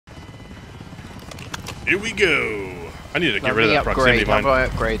Here we go. I need to get rid of that proximity mine. How do I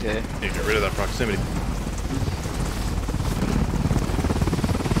upgrade here? I need to get rid of that proximity.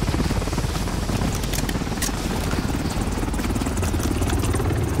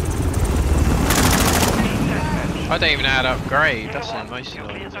 I don't even know how to upgrade. That's the most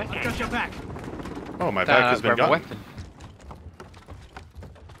annoying thing. Oh, my back has been gone. Weapon.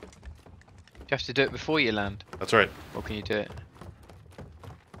 You have to do it before you land. That's right. Or can you do it?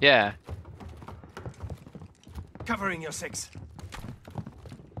 Yeah. Covering your six.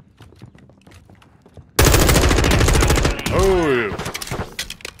 Oh.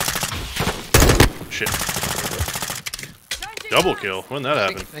 Shit. Double kill. When did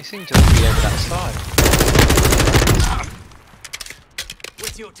that happen? They seem to be over that side.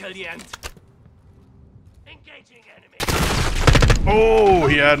 With you till the end. Engaging enemy. Oh,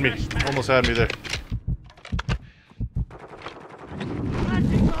 he had me. Almost had me there.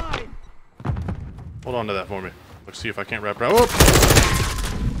 Hold on to that for me. Let's see if I can't wrap around. Oh!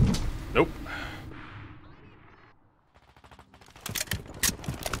 Nope.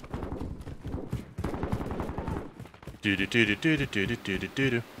 Do do do do do do do do do do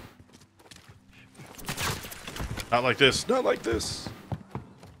do. Not like this. Not like this.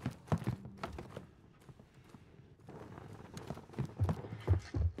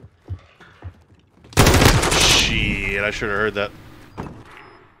 Shit! I should have heard that.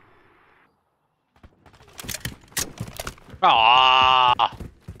 Ah!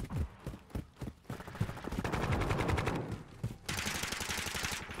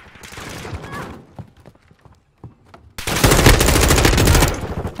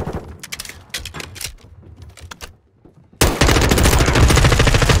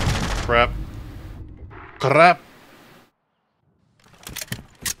 Crap. Crap.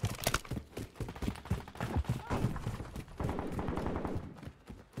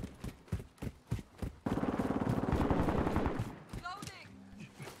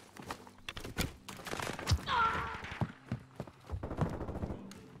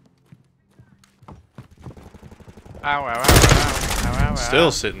 Ow, ow, ow, ow, ow, ow, ow.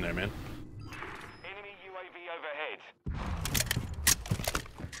 Still sitting there, man. Enemy UAV overhead.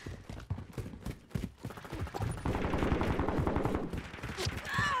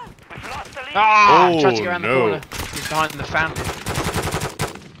 We've lost the lead. Ah! Oh, Tried to get around the no. corner. He's behind the fountain.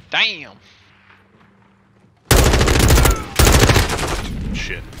 Damn!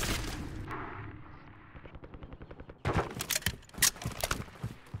 Shit.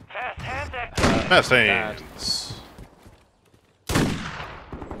 Fast hands active. Fast bad. hands.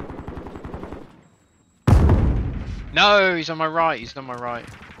 No, he's on my right. He's on my right.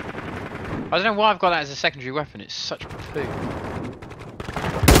 I don't know why I've got that as a secondary weapon. It's such poo.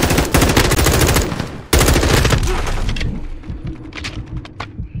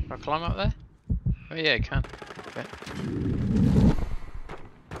 Can I climb up there? Oh yeah, I can. Okay.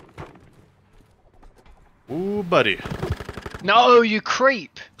 Ooh, buddy. No, you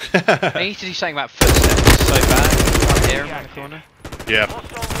creep! I need to do something about footsteps. It's so bad. You can't hear him in the corner. Yeah.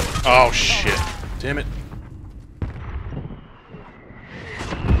 Oh, shit. Damn it.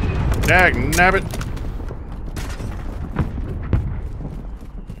 Dag nabbit.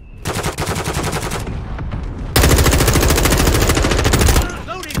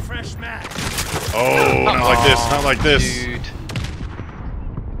 Loading fresh mag. Oh, not like this. Not like this. Dude.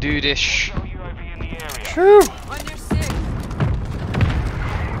 Dude-ish. UAV in the area. Whew. On your six.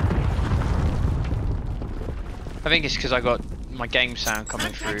 I think it's because I got my game sound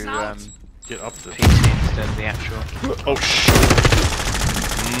coming through Get up the. PC instead of the actual. Oh, shit.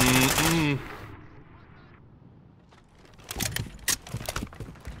 Mm-mm.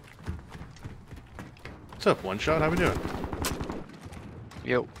 What's up, One Shot? How we doing?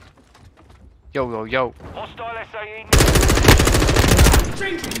 Yo. Yo, yo, yo. Hostile SAE.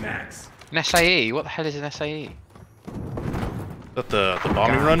 Changing mags. An SAE? What the hell is an SAE? Is that the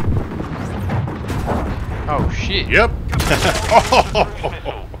bombing run? Oh shit. Yep.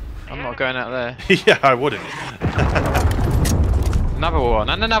 I'm not going out there. Yeah, I wouldn't. Another one,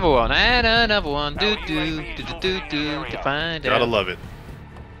 and another one, and another one. Do do do do do do to find Gotta out. love it.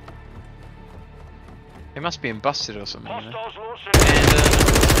 It must be in busted or something. You know? Hostiles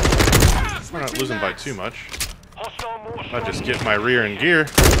launching. We're not losing by too much. Hostile mortar. I just get my rear in gear.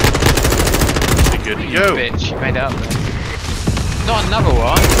 Be good to go. Bitch, you made it up there. Not another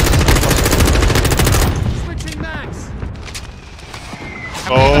one. Switching mags.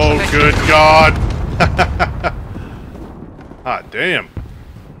 Oh, good God. Ah, damn.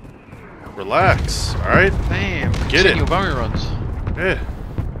 Relax, alright? Damn. Get it. Your bombing runs. Yeah.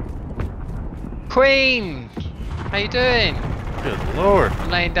 Queen! How you doing? Good lord. I'm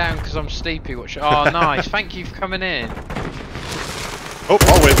laying down because I'm sleepy. Watch. Oh, nice. Thank you for coming in. Oh,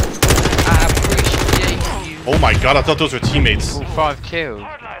 I'll win. I appreciate you. Oh my god, I thought those were teammates. All 5 kills.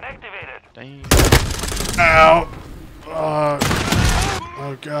 Hardline activated. Damn. Ow.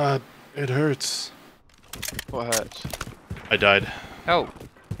 Oh god, it hurts. What hurts? I died. Oh.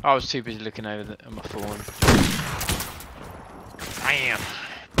 I was too busy looking over at my phone. Damn.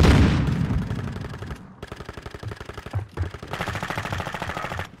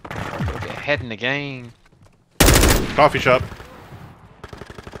 I'll get ahead in the game. Coffee shop.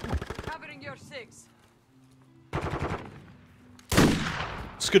 Covering your 6.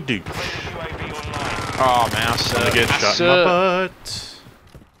 Skidoo. UAV online. Oh man, I I'm suck. gonna get I shot in my suck. butt.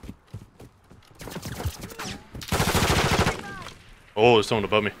 Oh, there's someone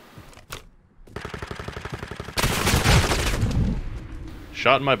above me.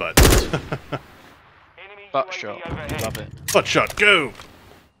 Shot in my butt. Enemy Butt UAV shot. overhead. Love it. Butt shot, go!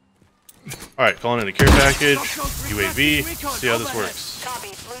 Alright, calling in a care package. UAV. See how this works. Copy,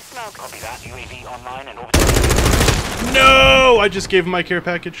 blue smoke. Copy that. UAV online and over. No! I just gave him my care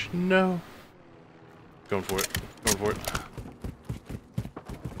package. No. Going for it. Going for it.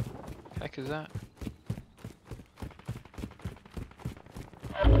 The heck is that?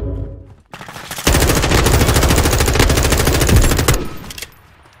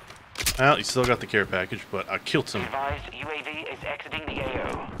 Well, he still got the care package, but I killed him. Advised UAV is exiting the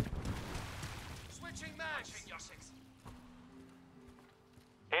AO. Switching mags. Your 6.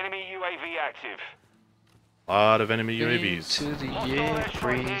 Enemy UAV active. A lot of enemy UAVs. To the year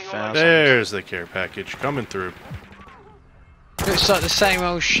 3000. There's the care package coming through. Looks like the same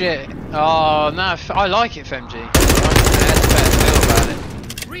old shit. Oh no, I like it for MG. That's a better feel about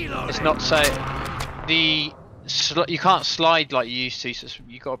it. Reload. It's not so you can't slide like you used to. So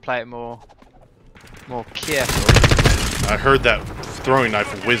you got to play it more careful. I heard that throwing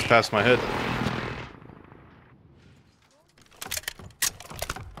knife whiz past my head.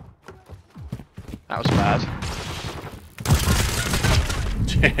 That was bad.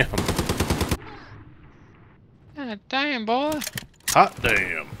 Damn. Ah, damn boy. Hot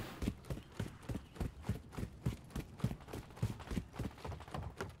damn.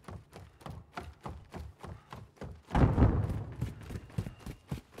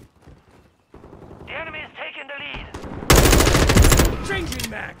 The enemy is taking the lead. Changing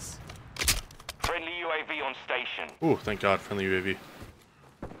mags. Friendly UAV on station. Ooh, thank God, friendly UAV.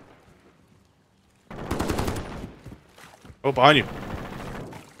 Oh, behind you.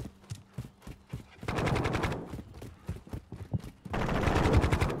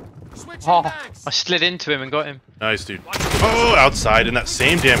 Switching Oh, mags. I slid into him and got him. Nice, dude. Oh, outside in that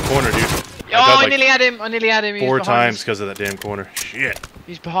same damn corner, dude. Oh, died I like nearly had him. I nearly had him. He was 4 behind times the- because of that damn corner. Shit.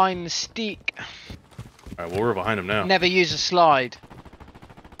 He's behind the stick. Alright, well, we're behind him now. Never use a slide.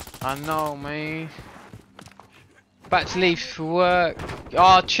 I know, me. About to leave for work.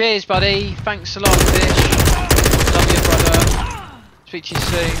 Oh, cheers, buddy. Thanks a lot, Fish. Love you, brother. Speak to you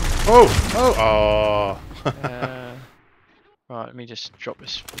soon. Oh! Oh! Right, let me just drop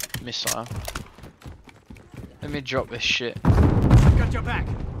this missile. Let me drop this shit. Got your back.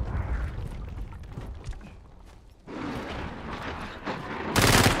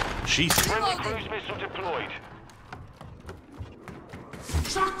 Jesus. Friendly cruise missile deployed.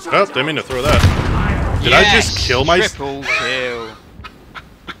 Oh, didn't mean to throw that. Did I just kill my... Triple kill.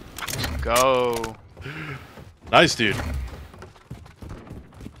 Let's go. Nice, dude.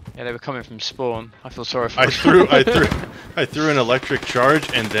 Yeah, they were coming from spawn. I feel sorry for I them. I threw an electric charge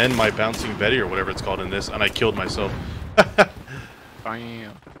and then my bouncing Betty or whatever it's called in this, and I killed myself.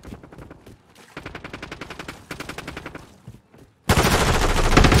 Bam.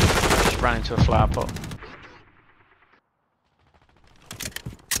 Just ran into a flower pot.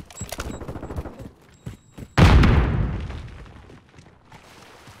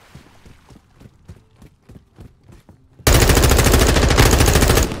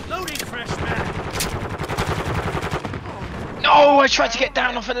 Loading fresh mag. No, I tried to get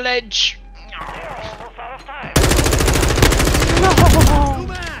down off a ledge. Almost out of time. New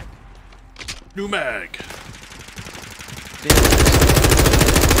mag. New mag.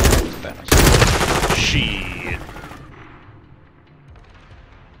 Shit.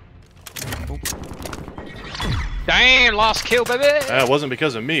 Damn, last kill, baby. That wasn't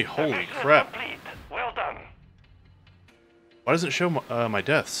because of me. Holy Mission crap. complete. Well done. Why doesn't it show my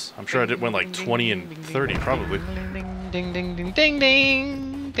deaths? I'm sure I did win like 20 and 30 probably. Ding ding ding ding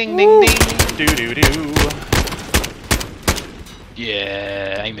ding ding ding ding ding. Do do do.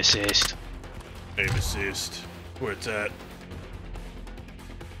 Yeah, aim assist. Aim assist. Where it's at.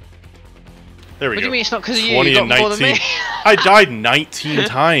 There we What go. do you mean it's not because of you? 20 You got and more than 19. me. I died 19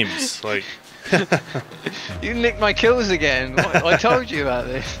 times. Like, You nicked my kills again. I told you about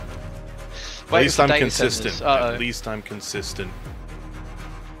this. at least I'm consistent. Uh-oh. At least I'm consistent.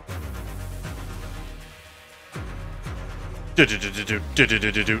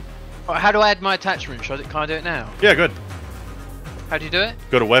 Right, how do I add my attachment? Can I do it now? Yeah, good. How do you do it?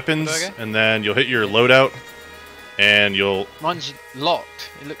 Go to weapons, Where do I go? and then you'll hit your loadout, and you'll. Mine's locked.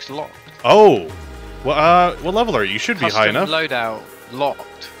 It looks locked. Oh, well, what level are you? You should be high enough. Loadout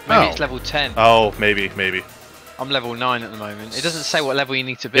locked. Maybe Oh. it's level 10. Oh, maybe. I'm level 9 at the moment. It doesn't say what level you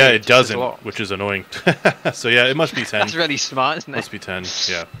need to be. Yeah, it it just says doesn't, locked. which is annoying. So yeah, it must be 10. That's really smart, isn't it? Must be 10.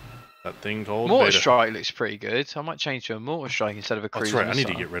 Yeah, that thing called Mortar beta. strike looks pretty good. I might change to a mortar strike instead of a cruise. That's right. I need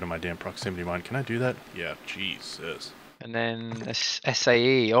to get rid of my damn proximity mine. Can I do that? Yeah. Jesus. And then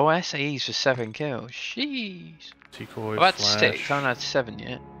SAE. Oh, SAE's for 7 kills. Jeez. Decoy. I've had flash. sticks. I haven't had 7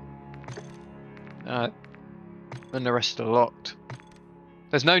 yet. And the rest are locked.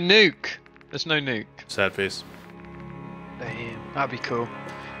 There's no nuke. There's no nuke. Sad face. Damn, that'd be cool.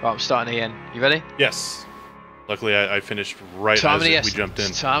 Right, I'm starting again. You ready? Yes. Luckily, I finished right Time of the as we jumped in.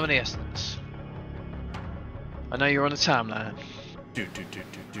 essence. Time of the essence. I know you're on a timeline. Do.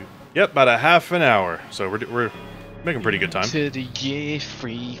 Yep, about a half an hour. So we're making pretty good time. To the year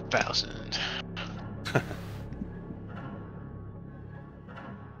 3000.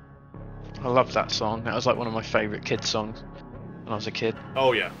 I love that song. That was like one of my favourite kid songs when I was a kid.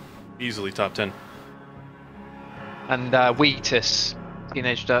 Oh yeah, easily top 10. And Wheatus,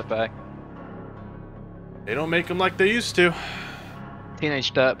 Teenage Dirtbag. They don't make them like they used to.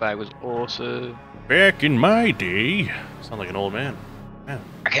 Teenage Dirtbag was awesome. Back in my day. Sound like an old man. Yeah.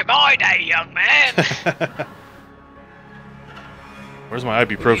 Back in my day, young man. Where's my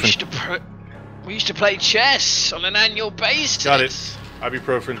ibuprofen? We used to play chess on an annual basis. Got it.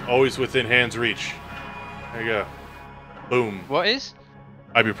 Ibuprofen, always within hand's reach. There you go. Boom. What is?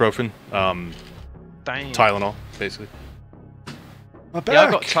 Ibuprofen. Damn. Tylenol, basically. My back. Yeah,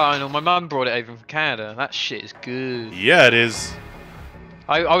 I got Tylenol. My mum brought it over from Canada. That shit is good. Yeah, it is.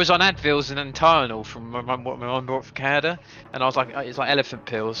 I was on Advils and then Tylenol from what my mum brought from Canada, and I was like, it's like elephant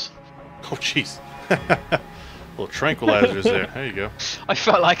pills. Oh, jeez. Little tranquilizers there. There you go. I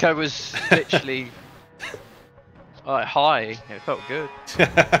felt like I was literally like high. It felt good.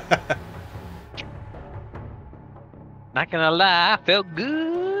 Not gonna lie, I felt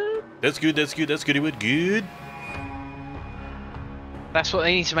good. That's good. That's good. That's what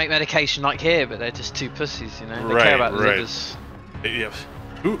they need to make medication like here, but they're just two pussies, you know. They Right, care about the right. livers. Yeah.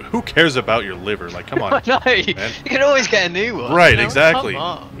 Who cares about your liver? Like, come on. I know. You man. can always get a new one. Right, you know? exactly. Come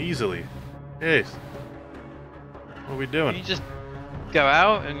on. Easily. Yes. What are we doing? You just go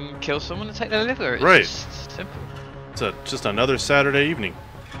out and kill someone and take their liver. It's Right. just simple. It's just another Saturday evening.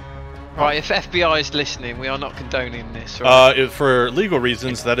 Right, if FBI is listening, we are not condoning this. Right? For legal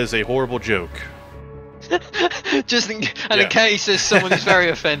reasons, that is a horrible joke. Just in, Yeah. in case there's someone who's very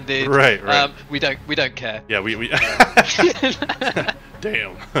offended. Right, right. We don't care. Yeah, we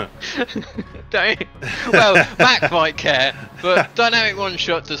Damn. Don't. Well, Mac might care, but Dynamic One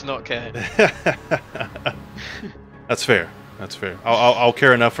Shot does not care. That's fair. That's fair. I'll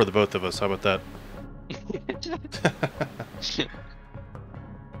care enough for the both of us. How about that?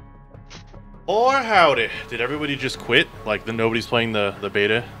 Or howdy. Did everybody just quit? Like nobody's playing the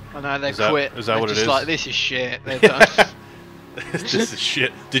beta? I know they Is that- quit. is that They're what it just is? Like this is shit. They're done. This is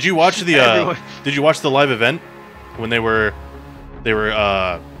shit. Did you watch the Everyone- Did you watch the live event when they were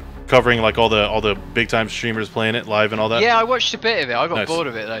covering like all the big time streamers playing it live and all that? Yeah, I watched a bit of it. I got Nice. bored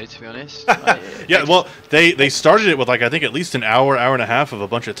of it though, to be honest. Yeah, well, they started it with like I think at least an hour and a half of a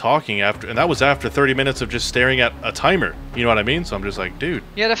bunch of talking after, and that was after 30 minutes of just staring at a timer. You know what I mean? So I'm just like, dude.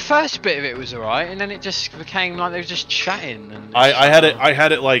 Yeah, the first bit of it was alright, and then it just became like they were just chatting. And I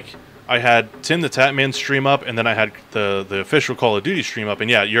had it like I had Tim the Tatman stream up, and then I had the official Call of Duty stream up. And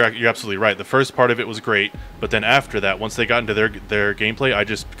yeah, you're absolutely right. The first part of it was great, but then after that, once they got into their gameplay, I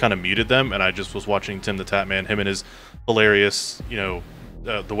just kind of muted them, and I just was watching Tim the Tatman, him and his hilarious, you know,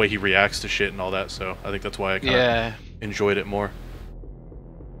 the way he reacts to shit and all that. So I think that's why I kind of enjoyed it more.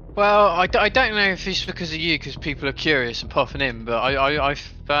 Well, I don't know if it's because of you, because people are curious and popping in, but I've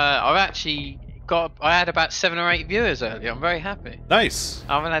actually I had about 7 or 8 viewers earlier. I'm very happy. Nice.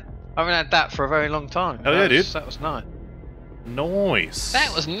 I haven't had that for a very long time. Hell yeah, dude. That was nice. Nice.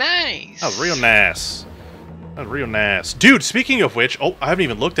 That was nice. That was real nice. That was real nice. Dude, speaking of which, oh, I haven't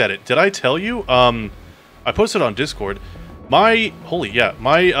even looked at it. Did I tell you? I posted on Discord. Holy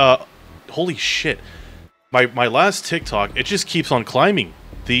shit. My last TikTok, it just keeps on climbing.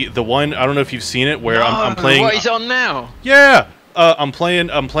 The one, I don't know if you've seen it, where I'm playing. What is on now? Yeah, I'm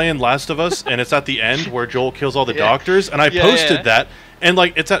playing Last of Us, and it's at the end where Joel kills all the doctors, and I posted that, and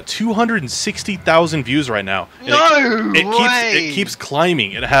like it's at 260,000 views right now. And it keeps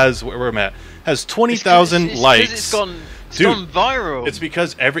climbing. It has where I'm at has 20,000 likes. It's gone viral. It's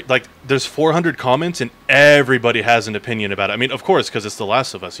because there's 400 comments and everybody has an opinion about it. I mean, of course, because it's The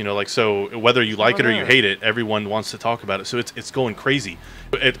Last of Us, you know, like, so whether you like it or you hate it, everyone wants to talk about it. So it's going crazy.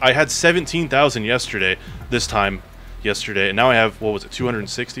 I had 17,000 yesterday, and now I have, what was it,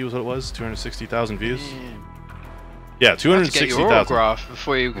 260 was what it was? 260,000 views? Yeah, 260,000.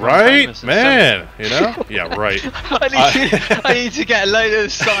 Before you right, man. You know? Yeah, right. I need to get a load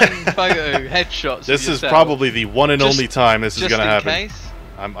of signed photo headshots. This is probably the one and only time this is going to happen. Case.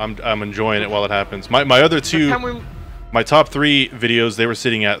 I'm enjoying it while it happens. My other two, my top 3 videos, they were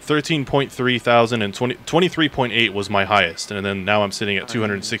sitting at 13.3 thousand and 23.8 was my highest, and then now I'm sitting at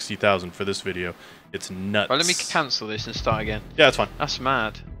 260,000 for this video. It's nuts. Right, let me cancel this and start again. Yeah, that's fine. That's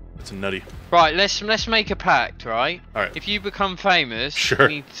mad. It's nutty. Right, let's make a pact, right? All right. If you become famous, sure.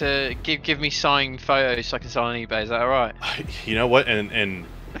 You need to give me signed photos so I can sell on eBay. Is that alright? You know what? And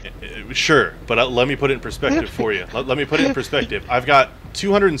sure, but let me put it in perspective for you. Let me put it in perspective. I've got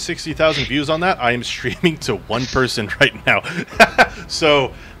 260,000 views on that. I am streaming to one person right now.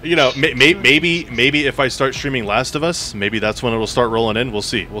 So, you know, maybe if I start streaming Last of Us, maybe that's when it'll start rolling in. We'll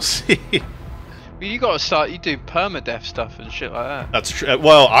see. We'll see. You gotta start. You do permadeath stuff and shit like that. That's true.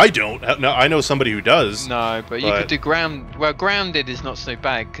 Well, I don't. No, I know somebody who does. No, but you could do ground. Well, grounded is not so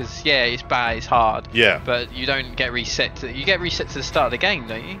bad because yeah, it's bad. It's hard. Yeah. But you don't get reset. You get reset to the start of the game,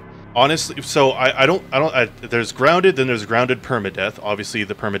 don't you? Honestly, so I don't. There's grounded, then there's grounded permadeath. Obviously,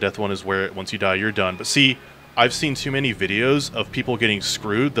 the permadeath one is where once you die, you're done. But see, I've seen too many videos of people getting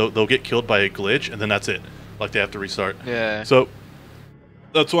screwed. They'll get killed by a glitch, and then that's it. Like they have to restart. Yeah. So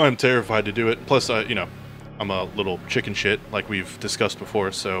that's why I'm terrified to do it. Plus, you know, I'm a little chicken shit, like we've discussed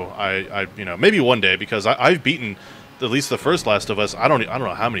before. So I you know, maybe one day, because I've beaten at least the first Last of Us. I don't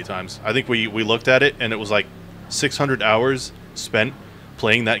know how many times. I think we looked at it, and it was like 600 hours spent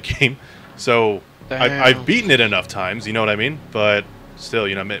playing that game. So I've beaten it enough times. You know what I mean? But still,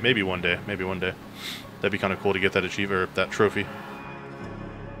 you know, maybe one day. Maybe one day. That'd be kind of cool to get that achiever, that trophy.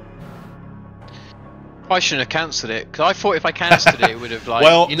 I shouldn't have cancelled it because I thought if I cancelled it, it would have like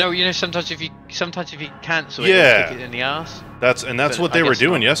well, you know sometimes if you cancel it, yeah, it'll kick it in the ass. That's what they were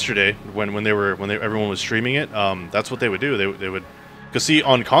doing yesterday when everyone was streaming it. That's what they would do. They would, because see,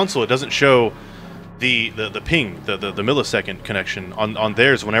 on console it doesn't show the ping, the millisecond connection on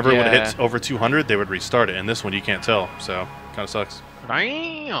theirs. Whenever it would hit over 200, they would restart it. And this one you can't tell, so kind of sucks.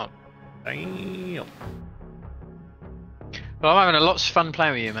 Damn. Well, I'm having a lot of fun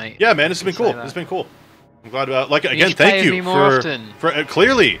playing with you, mate. Yeah, man, it's been cool. It's been cool. I'm glad about. Like again, thank you for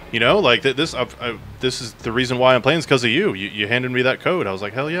clearly, you know, like this. This is the reason why I'm playing is because of you. You handed me that code. I was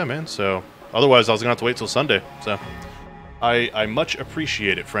like, hell yeah, man. So otherwise, I was gonna have to wait till Sunday. So I much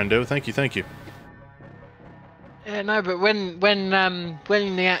appreciate it, friendo. Thank you. Yeah, no, but when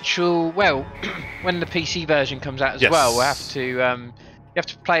the actual when the PC version comes out as well, we'll have to you have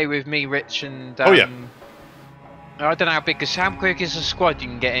to play with me, Rich, and oh yeah. I don't know how quick is the squad you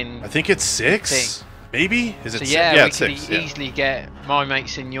can get in. I think it's 6. Maybe? Is it so 6? Yeah, we it's can 6. easily get my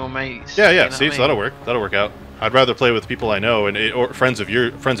mates and your mates. Yeah. You know See, so that'll work. That'll work out. I'd rather play with people I know or friends of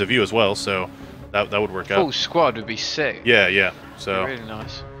you as well. So that would work out. Full squad would be sick. Yeah. So really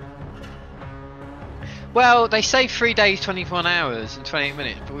nice. Well, they say 3 days, 21 hours, and 28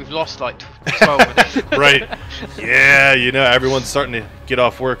 minutes, but we've lost like 12 minutes. Right. Yeah, you know, everyone's starting to get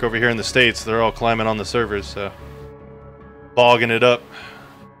off work over here in the States. They're all climbing on the servers, so bogging it up.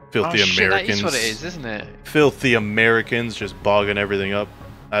 Filthy Americans. That is what it is, isn't it? Filthy Americans just bogging everything up,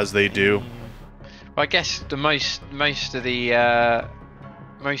 as they do. Well, I guess the most of them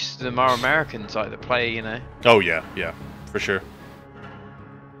are Americans, like that play, you know. Oh yeah, for sure.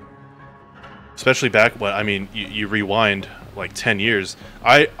 Especially back when, I mean, you rewind like 10 years.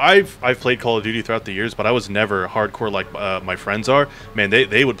 I've played Call of Duty throughout the years, but I was never hardcore like my friends are. Man,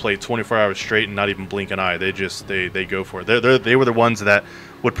 they would play 24 hours straight and not even blink an eye. They go for it. They were the ones that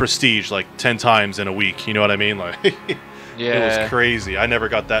would prestige like 10 times in a week. You know what I mean? Like, yeah, it was crazy. I never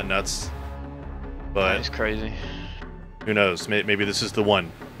got that nuts. But it's crazy. Who knows? Maybe this is the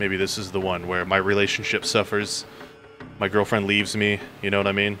one. Maybe this is the one where my relationship suffers. My girlfriend leaves me. You know what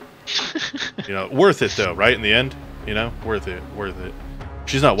I mean? You know, worth it though, right? In the end, you know, worth it.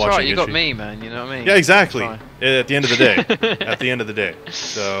 She's not watching. Right, you got me, man. You know what I mean? Yeah, exactly. At the end of the day.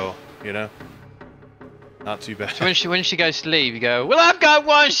 So, you know, not too bad. So when she goes to leave, you go, well, I've got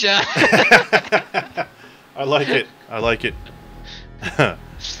one shot. I like it.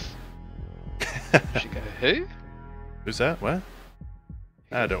 She go, who? Who's that? What?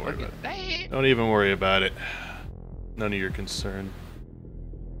 Ah, don't worry Look about at it. that. Don't even worry about it. None of your concern.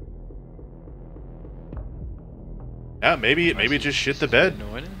 Yeah, maybe it just shit the bed.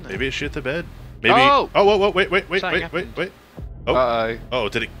 Annoying, isn't it? Maybe it shit the bed. Maybe. Oh! Whoa, wait. Something Oh. Uh-oh. Oh,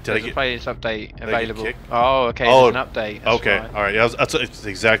 did I There's a get? playlist update get available. kicked? Oh, okay, Oh, there's an update. That's Okay, right. all right. Yeah, that's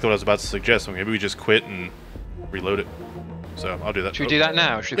exactly what I was about to suggest. So maybe we just quit and reload it. So I'll do that. Should we do that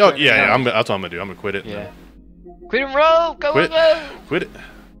now? Should we Oh quit yeah, now? that's what I'm gonna do. I'm gonna quit it. Yeah. Quit and roll! Go, Quit. go! Quit it.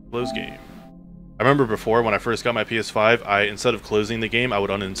 Close game. I remember before when I first got my PS5, I instead of closing the game, I would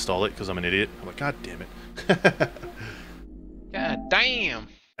uninstall it because I'm an idiot. I'm like, God damn it. God damn!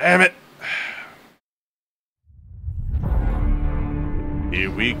 Damn it. Here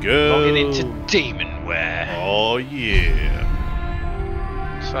we go. Logging into Demonware. Oh yeah.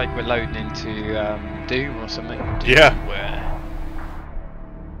 It's like we're loading into Doom or something. Yeah. Demonware.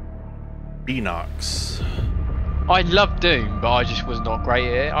 Enox. I love Doom, but I just was not great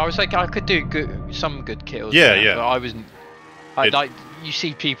at it. I was like, I could do some good kills. Yeah, there, yeah. But I wasn't. Like, you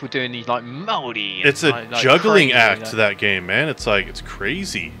see people doing these like moldy. It's a like juggling crazy, act like- to that game, man. It's like it's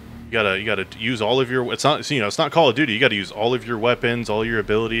crazy. You gotta use all of your. It's not it's not Call of Duty. You gotta use all of your weapons, all your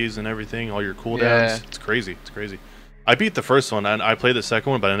abilities, and everything, all your cooldowns. Yeah. It's crazy. It's crazy. I beat the first one, and I played the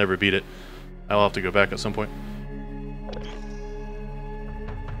second one, but I never beat it. I'll have to go back at some point.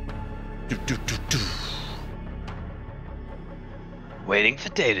 Waiting for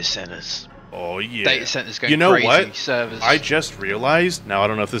data centers. Oh yeah. Data centers going You know crazy. what? Servers. I just realized. Now I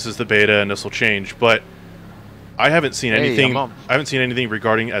don't know if this is the beta and this will change, but I haven't seen Hey, anything. I'm on. I haven't seen anything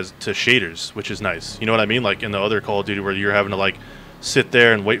regarding as to shaders, which is nice. You know what I mean? Like in the other Call of Duty, where you're having to like sit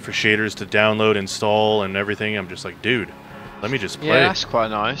there and wait for shaders to download, install, and everything. I'm just like, dude, let me just play. Yeah, that's quite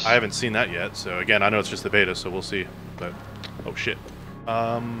nice. I haven't seen that yet. So again, I know it's just the beta, so we'll see. But oh shit.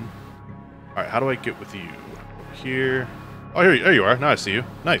 All right, how do I get with you? Over here. Oh, there you are. Now I see you.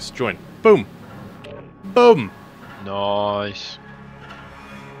 Nice. Join. Boom. Boom. Nice.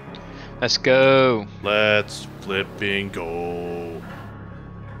 Let's go. Let's flipping go.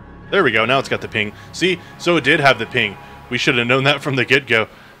 There we go. Now it's got the ping. See? So it did have the ping. We should have known that from the get-go.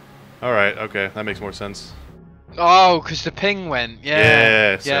 All right. Okay. That makes more sense. Oh, because the ping went.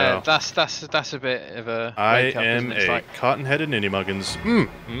 Yeah, Yeah. so- That's a bit of a. I wake up, am isn't it? It's a like, cotton-headed ninny muggins.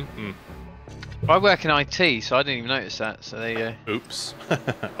 I work in IT, so I didn't even notice that. So there you go. Oops.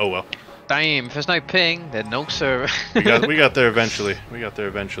 Oh well. Damn, if there's no ping, then no server. We got there eventually. We got there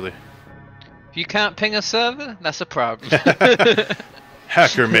eventually. If you can't ping a server, that's a problem.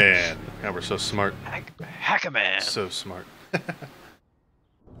 Hacker man. God, we're so smart. Hacker man. So smart.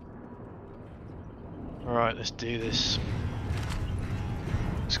 Alright, let's do this.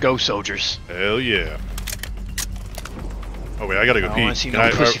 Let's go, soldiers. Hell yeah. Oh wait, I gotta go I pee. wanna see Can no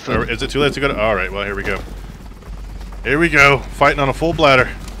I- pussyfoot. is it too late to go to? All right, well here we go. Here we go, fighting on a full bladder.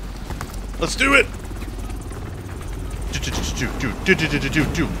 Let's do it.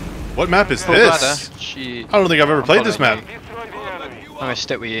 What map is Full this? bladder. Shit. I don't think I've ever I'm played this map. following you. I'm gonna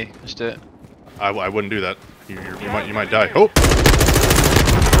stick with you. Let's do it. I wouldn't do that. You might die. Oh.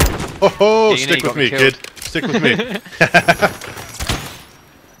 Oh, Yeah, you know stick you with got me, killed. kid. Stick with me.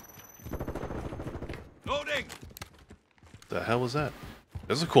 Loading. The hell was that?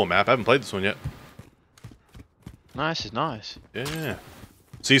 This is a cool map. I haven't played this one yet. Nice is nice. Yeah.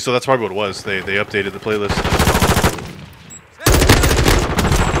 See, so that's probably what it was. They updated the playlist.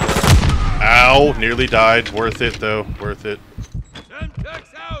 Ow! Nearly died. Worth it though. Worth it. Send Tex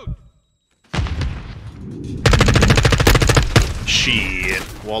out. Shit.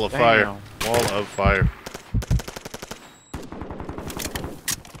 Wall of fire. Wall of fire.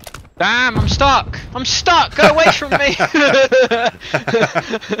 Damn, I'm stuck! I'm stuck! Go away from me! I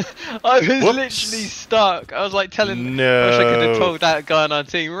was Whoops. literally stuck. I was like telling. No. I wish I could have told that guy on our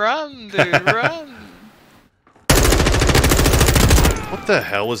team, run, dude, run! What the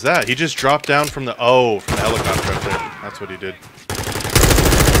hell was that? He just dropped down from the from the helicopter up there. That's what he did.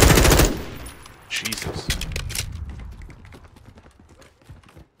 Jesus.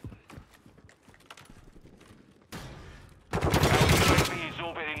 UAV is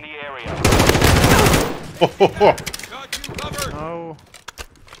orbiting the area. Got you covered. Oh.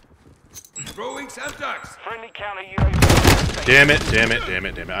 Throwing Semtex. Friendly counter UAV. Damn it, damn it, damn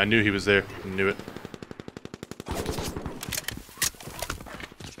it, damn it. I knew he was there. I knew it.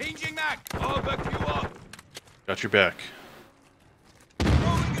 Changing mag. I'll back you up. Got your back.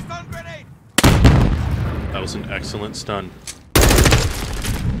 Throwing a stun grenade. That was an excellent stun.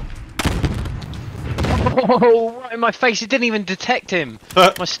 Oh, right in my face! It didn't even detect him.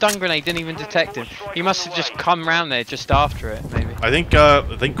 My stun grenade didn't even detect him. He must have just come round there just after it, maybe. I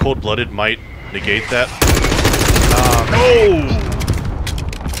think Cold-Blooded might negate that. Oh, Oh!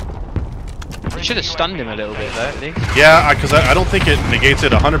 should have stunned him a little bit though, at least. Yeah, because I don't think it negates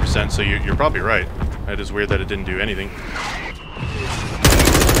it 100%, so you're probably right. It is weird that it didn't do anything.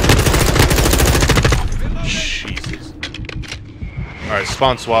 Jesus. Alright,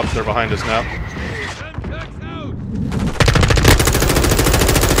 spawn swap. They're behind us now.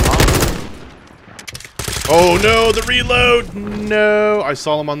 Oh no, the reload! No! I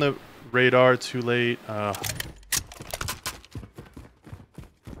saw him on the radar too late.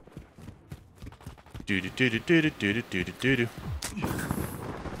 Do-do-do-do-do-do-do-do-do-do.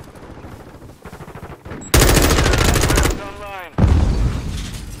 Online.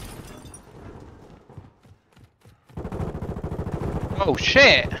 Oh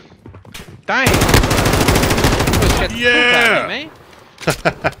shit! Dang! Yeah! Me.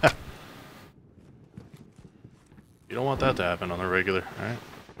 You don't want that to happen on the regular, alright?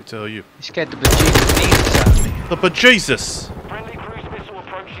 Let me tell you. He scared the bejesus out of me. The bejesus! Friendly cruise missile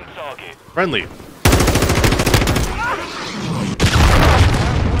approaching target. Friendly.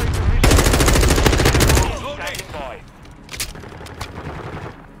 Standing by.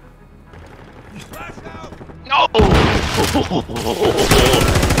 Flash out! No!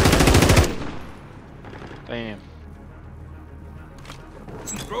 Damn.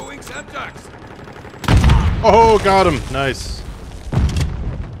 Throwing Semtex! Oh, got him! Nice.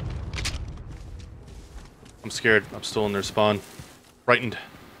 I'm scared. I'm still in their spawn. Frightened.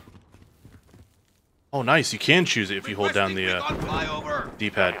 Oh, nice. You can choose it if you hold down the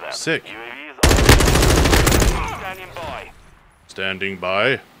D-pad. Sick. UAV is standing by. Standing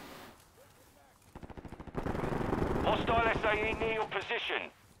by. Hostile SAE near your position.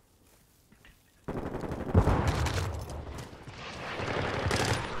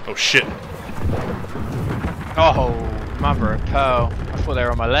 Oh, shit. Oh, mother of pearl. I thought they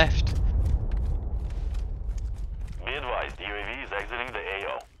were on my left. Be advised, UAV is exiting the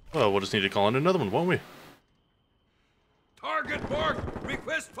AO. Well, we'll just need to call in another one, won't we? Target marked!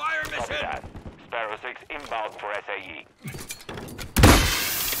 Request fire Copy mission! that. Sparrow 6 inbound for SAE.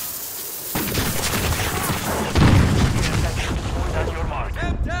 Deployed at your mark.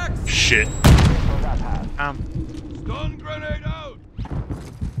 Semtex! Shit. Stun grenade out!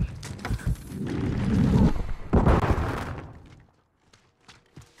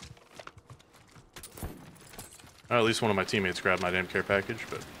 At least one of my teammates grabbed my damn care package,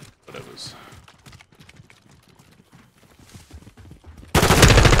 but it was.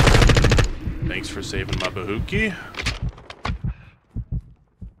 Thanks for saving my Bahuki.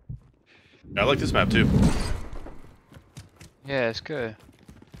 I like this map too. Yeah, it's good.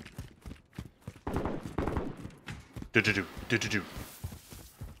 Do-do-do, do-do-do.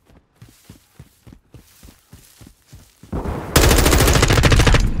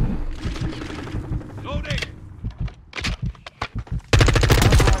 Loading!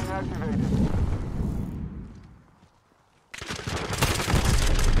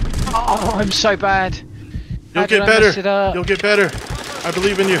 Oh, I'm so bad. You'll How did get I mess it better. up? You'll get better. I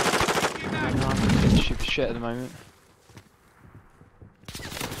believe in you. I'm doing stupid shit at the moment.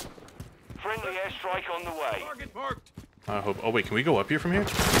 Friendly airstrike on the way. Target marked! I hope. Oh wait, can we go up here from here?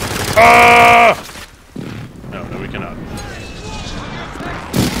 Ah! No, we cannot.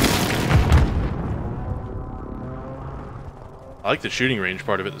 I like the shooting range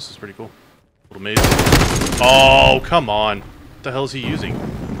part of it. This is pretty cool. Little maze. Oh, come on. What the hell is he using?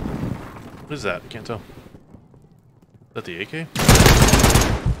 What is that? I can't tell. Is that the AK?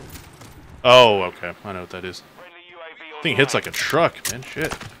 Oh, okay. I know what that is. Friendly UAV on Thing hits like a truck, man.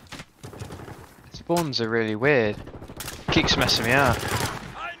 Shit. Spawns are really weird. Keeps messing me up.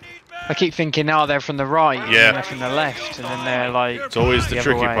 I need men! I keep thinking, oh, they're from the right, Yeah. and they're from the left, and then they're like. It's always the The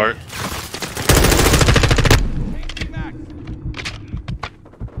other tricky way. part. Changing back!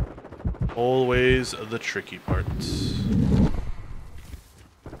 Always the tricky part.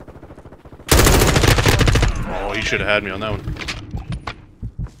 Oh, he should have had me on that one.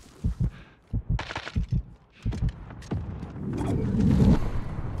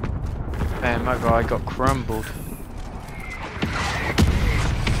 Man, my guy got crumbled.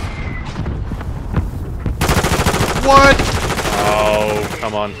 What? Oh,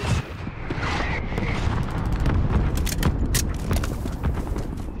 come on.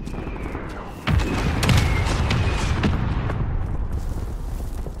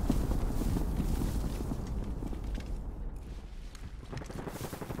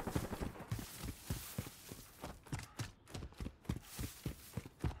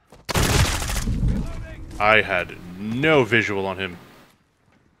 I had no visual on him.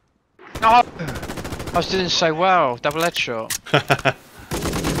 Oh! I was doing so well. Double headshot.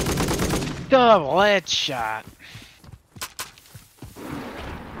 Double headshot.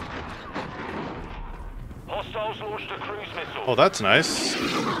 Hostiles launched a cruise missile. Oh, that's nice.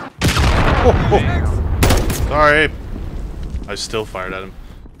 Oh. Sorry. I still fired at him.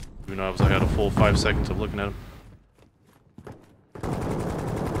 Even though I had a full 5 seconds of looking at him.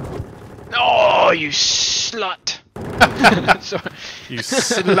 Oh, you slut! Sorry. You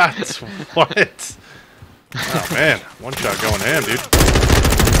slut! What? Oh man, one shot going ham, dude.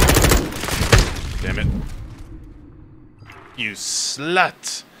 Damn it. You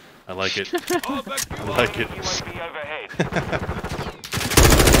slut! I like it. I like it. UAV overhead.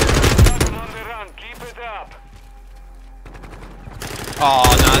 Keep it up. Oh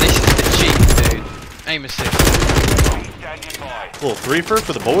no, this is the cheat, dude. Aim assist. Standing by. Little threefer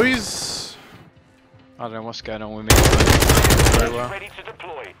for the boys. I don't know what's going on with me. Very well. Ready to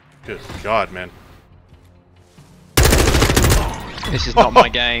deploy. Good God, man. This is not my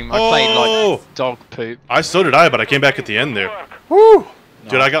game. I played Oh! like dog poop. So did I, but I came back at the end there. Woo!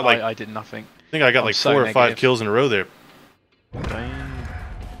 Dude, No, I got like I did nothing. I think I got I'm like so 4 or 5 negative. kills in a row there. Damn.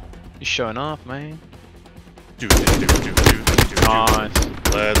 You're showing off, man. Nice. Nice.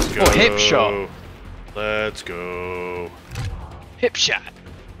 Let's go. Oh, hip shot. Let's go. Hip shot.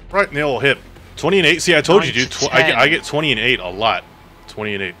 Right in the old hip. 20 and 8. See, I told you, 9 dude. to I 10. get 20 and 8 a lot.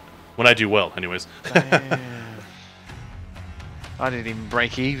 20 and 8 when I do well, anyways. Damn. I didn't even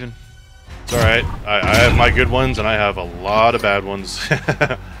break even. It's all right. I have my good ones, and I have a lot of bad ones.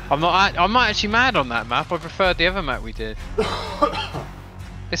 I'm not actually mad on that map. I preferred the other map we did.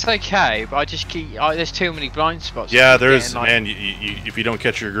 It's okay, but I just keep. There's too many blind spots. Yeah, I keep there's getting, like, man. If you don't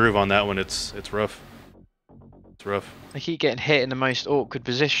catch your groove on that one, it's rough. It's rough. I keep getting hit in the most awkward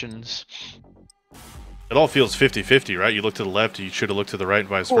positions. It all feels 50-50, right? You look to the left, you should have looked to the right, and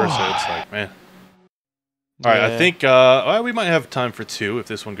vice versa. It's like, man. All right, I Yeah. think well, we might have time for 2 if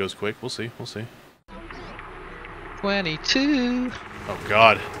this one goes quick. We'll see. We'll see. 22. Oh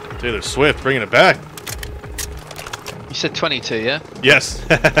God, Taylor Swift bringing it back. You said 22, yeah? Yes.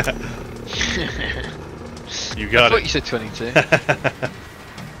 You I got thought it. you said 22.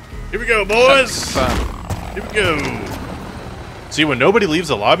 Here we go, boys. Confirm. Here we go. See, when nobody leaves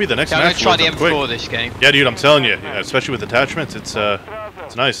the lobby, the next Okay, I'm match gonna try loads the up M4 quick. this game. Yeah, dude, I'm telling you, especially with attachments, it's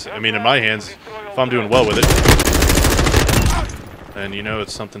nice. I mean, in my hands, if I'm doing well with it, then you know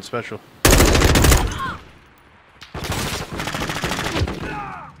it's something special.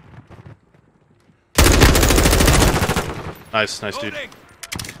 Nice, nice, dude.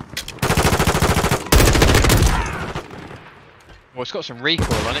 Well, it's got some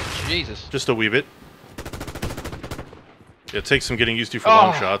recoil on it. Jesus. Just a wee bit. Yeah, it takes some getting used to for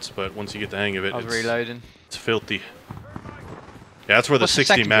long Oh. shots, but once you get the hang of it, I was it's reloading. filthy. Yeah, that's where the What's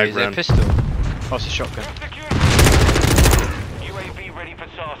 60 the secondary? mag Is it a round. pistol? Oh, it's a shotgun. UAV ready for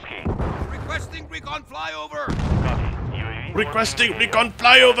Sarsky. Requesting recon flyover. UAV Requesting recon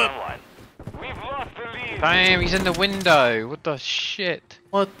flyover. We've lost the lead. Damn, he's in the window. What the shit?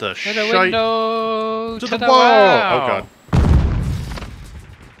 What the To shite? the window. To the wall! Oh God.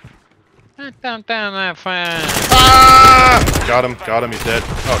 Down that fan. Ah! Got him, he's dead.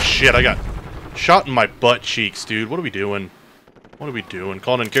 Oh shit, I got shot in my butt cheeks, dude. What are we doing? What are we doing?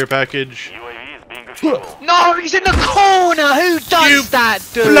 Calling in care package? UAV is being fuel. No, he's in the corner. Who does You that,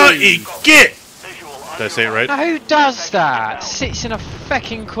 dude? Bloody get! Visual Did I say it right? Now, who does that? Sits in a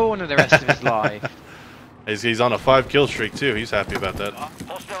fucking corner the rest of his life. He's on a 5 kill streak too. He's happy about that.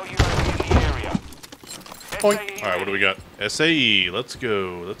 Hostile UAV in the area. Point. All right, what do we got? SAE. Let's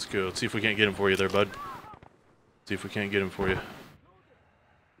go. Let's go. Let's see if we can't get him for you there, bud. See if we can't get him for you.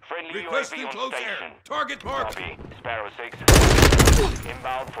 Friendly Requesting UAV on close station. air. Target marked. Copy. Sparrow 6.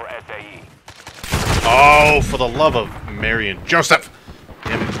 Inbound for SAE. Oh, for the love of Mary and Joseph!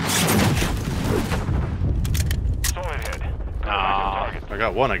 Damn it. Solid hit. Ah. I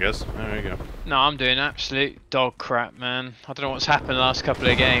got one, I guess. There you go. No, I'm doing absolute dog crap, man. I don't know what's happened the last couple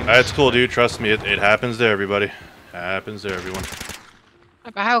of games. That's cool, dude. Trust me, it happens to everybody. Happens to everyone.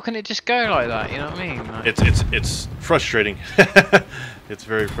 But how can it just go like that? You know what I mean? Like, It's frustrating. It's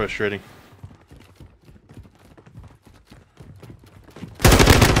very frustrating.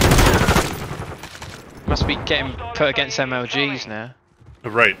 must be getting put against MLGs now.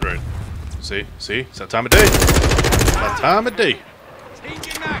 Right. See, it's that time of day. It's that time of day.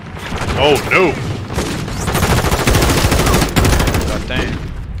 Changing mag. Oh no! God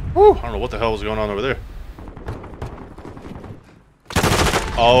damn. Woo! I don't know what the hell was going on over there.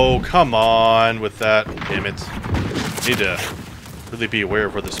 Oh, come on with that. Damn it. Need to really be aware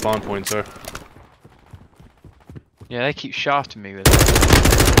of where the spawn points are. Yeah, they keep shafting me with it.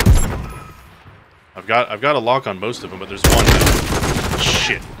 I've got a lock on most of them, but there's one that...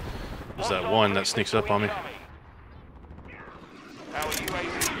 Shit. There's that one that sneaks up on me. Our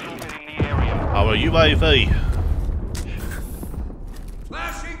UAV is orbiting the area. How are you, baby?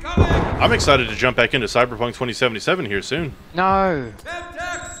 Flash incoming! I'm excited to jump back into Cyberpunk 2077 here soon. No.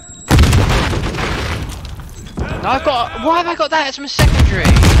 Semtex! No, I've got. Why have I got that as my secondary?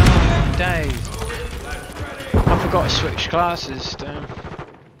 Oh, days. I forgot to switch classes. Damn.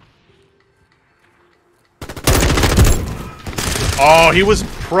 Oh, he was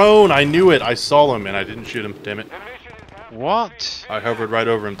prone. I knew it. I saw him and I didn't shoot him. Damn it. What? I hovered right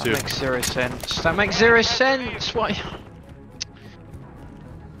over him too. That makes 0 sense. That makes 0 sense. Why?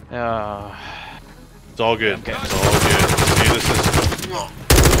 It's all good. Okay. It's all good. See, this is.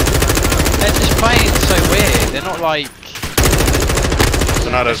 They're just playing so weird. They're not like.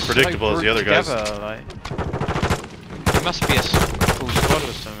 They're not as so predictable as the other guys. together, like. It must be a full squad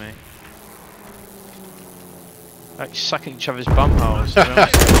or something. Like sucking each other's bum holes. To be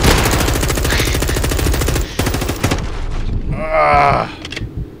honest. Ah.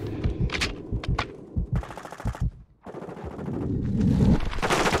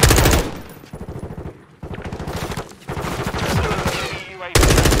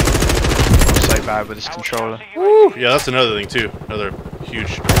 I'm so bad with this controller. Woo. Yeah, that's another thing too. Another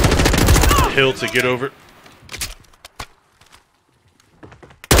huge hill to get over.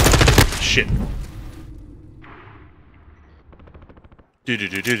 Shit. Do do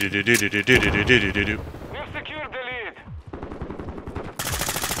do do do do do do do do do do do do do. We've secured the lead.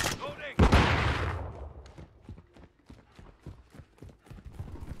 Loading!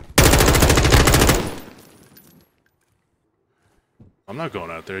 I'm not going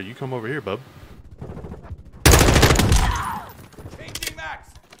out there. You come over here, bub. Changing max!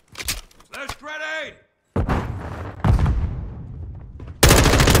 Flash grenade!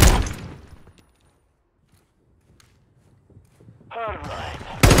 Alright.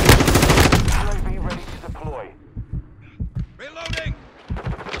 UAV ready to deploy. Reloading!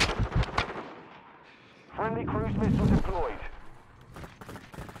 Friendly cruise missile deployed.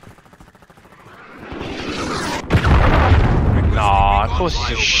 Nah, of course he's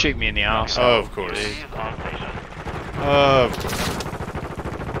just shoot me in the arse. Oh, of course. Is on station.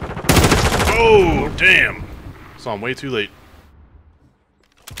 Oh, damn. Saw him way too late.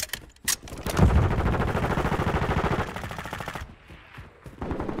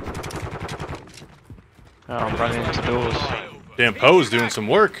 Oh, I'm running into doors. Damn, Poe's doing some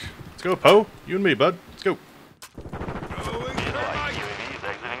work. Let's go, Poe. You and me, bud. Let's go. Going thermite! UAV is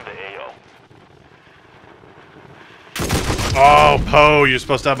exiting the AO. Oh, Poe, you're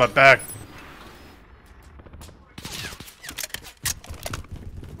supposed to have my back.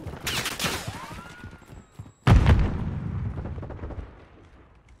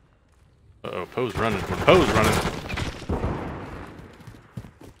 Uh-oh, Poe's running. Poe's running.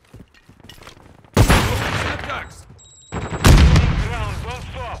 Semtex! Ground, don't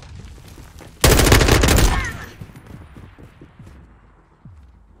stop.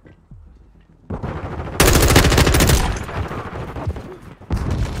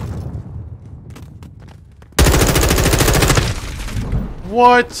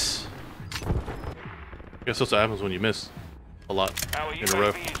 What? I guess that's what happens when you miss a lot Our in a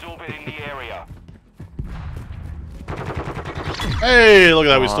row. UAV is orbiting the area. Hey, look at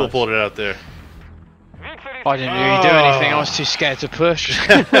that. We still Nice. pulled it out there. I didn't really do anything. I was too scared to push.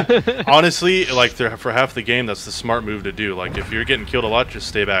 Honestly, like for half the game, that's the smart move to do. Like if you're getting killed a lot, just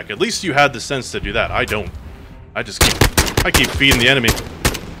stay back. At least you had the sense to do that. I don't. I just keep feeding the enemy.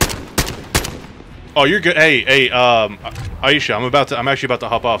 Oh, you're good. Hey, Aisha, I'm actually about to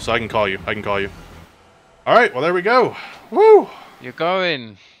hop off, so I can call you. All right, well there we go. Woo! You're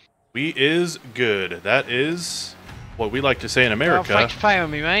going. We is good. That is what we like to say in Oh, America. thanks for paying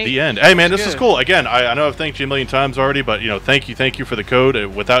me, mate. The end. Hey man, this is good. cool. Again, I know I've thanked you a million times already, but you know, thank you for the code.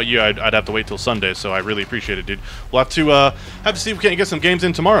 Without you, I'd have to wait till Sunday. So I really appreciate it, dude. We'll have to see if we can get some games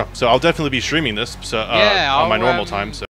in tomorrow. So I'll definitely be streaming this. So Yeah, on my I'll, normal time. So.